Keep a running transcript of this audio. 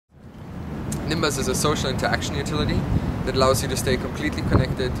Nimbuzz is a social interaction utility that allows you to stay completely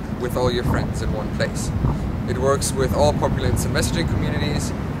connected with all your friends in one place. It works with all popular instant messaging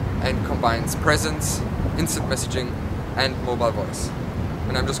communities and combines presence, instant messaging and mobile voice.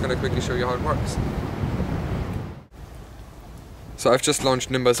 And I'm just going to quickly show you how it works. So I've just launched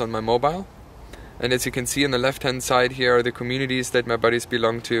Nimbuzz on my mobile, and as you can see on the left hand side here are the communities that my buddies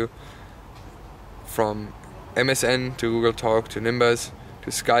belong to, from MSN to Google Talk to Nimbuzz to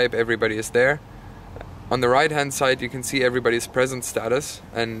Skype. Everybody is there. On the right hand side you can see everybody's present status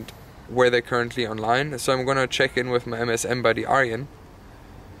and where they're currently online. So I'm gonna check in with my MSN buddy Arjen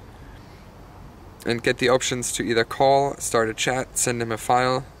and get the options to either call, start a chat, send him a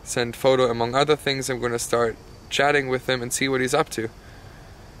file, send photo, among other things. I'm gonna start chatting with him and see what he's up to.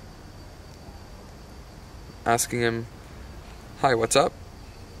 Asking him, "Hi, what's up?"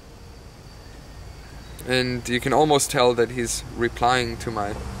 And you can almost tell that he's replying to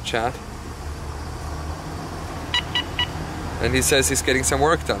my chat. And he says he's getting some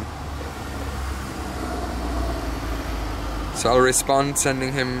work done. So I'll respond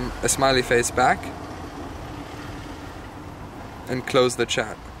sending him a smiley face back and close the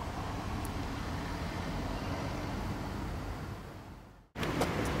chat.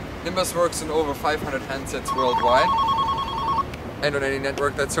 Nimbuzz works in over 500 handsets worldwide and on any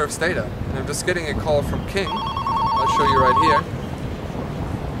network that serves data. And I'm just getting a call from King, I'll show you right here,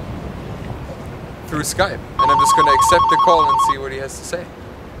 through Skype. And I'm just going to accept the call and see what he has to say.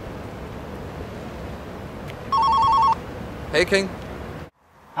 Hey King.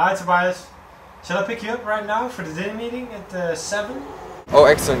 Hi Tobias. Shall I pick you up right now for the dinner meeting at 7? Oh,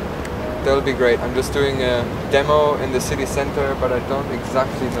 excellent. That'll be great. I'm just doing a demo in the city center, but I don't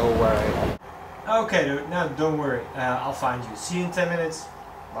exactly know where I am. Okay dude, no, don't worry. I'll find you. See you in 10 minutes.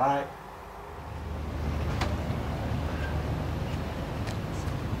 Bye.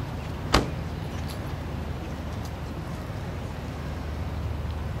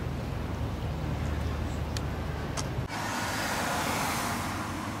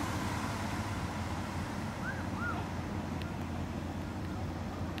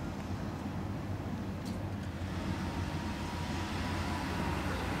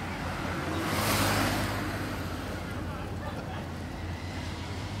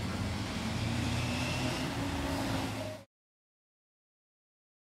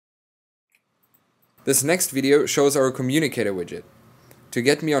 This next video shows our communicator widget. To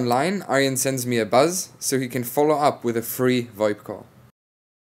get me online, Arjen sends me a buzz so he can follow up with a free VoIP call.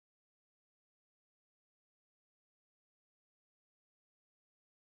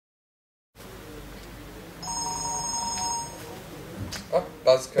 Oh,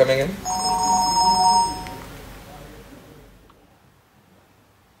 buzz coming in.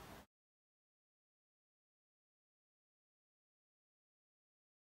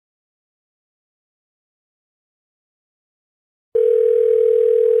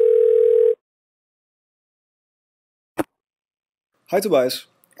 Hi Tobias,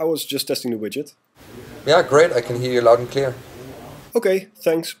 I was just testing the widget. Yeah, great, I can hear you loud and clear. Okay,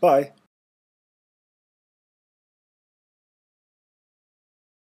 thanks, bye.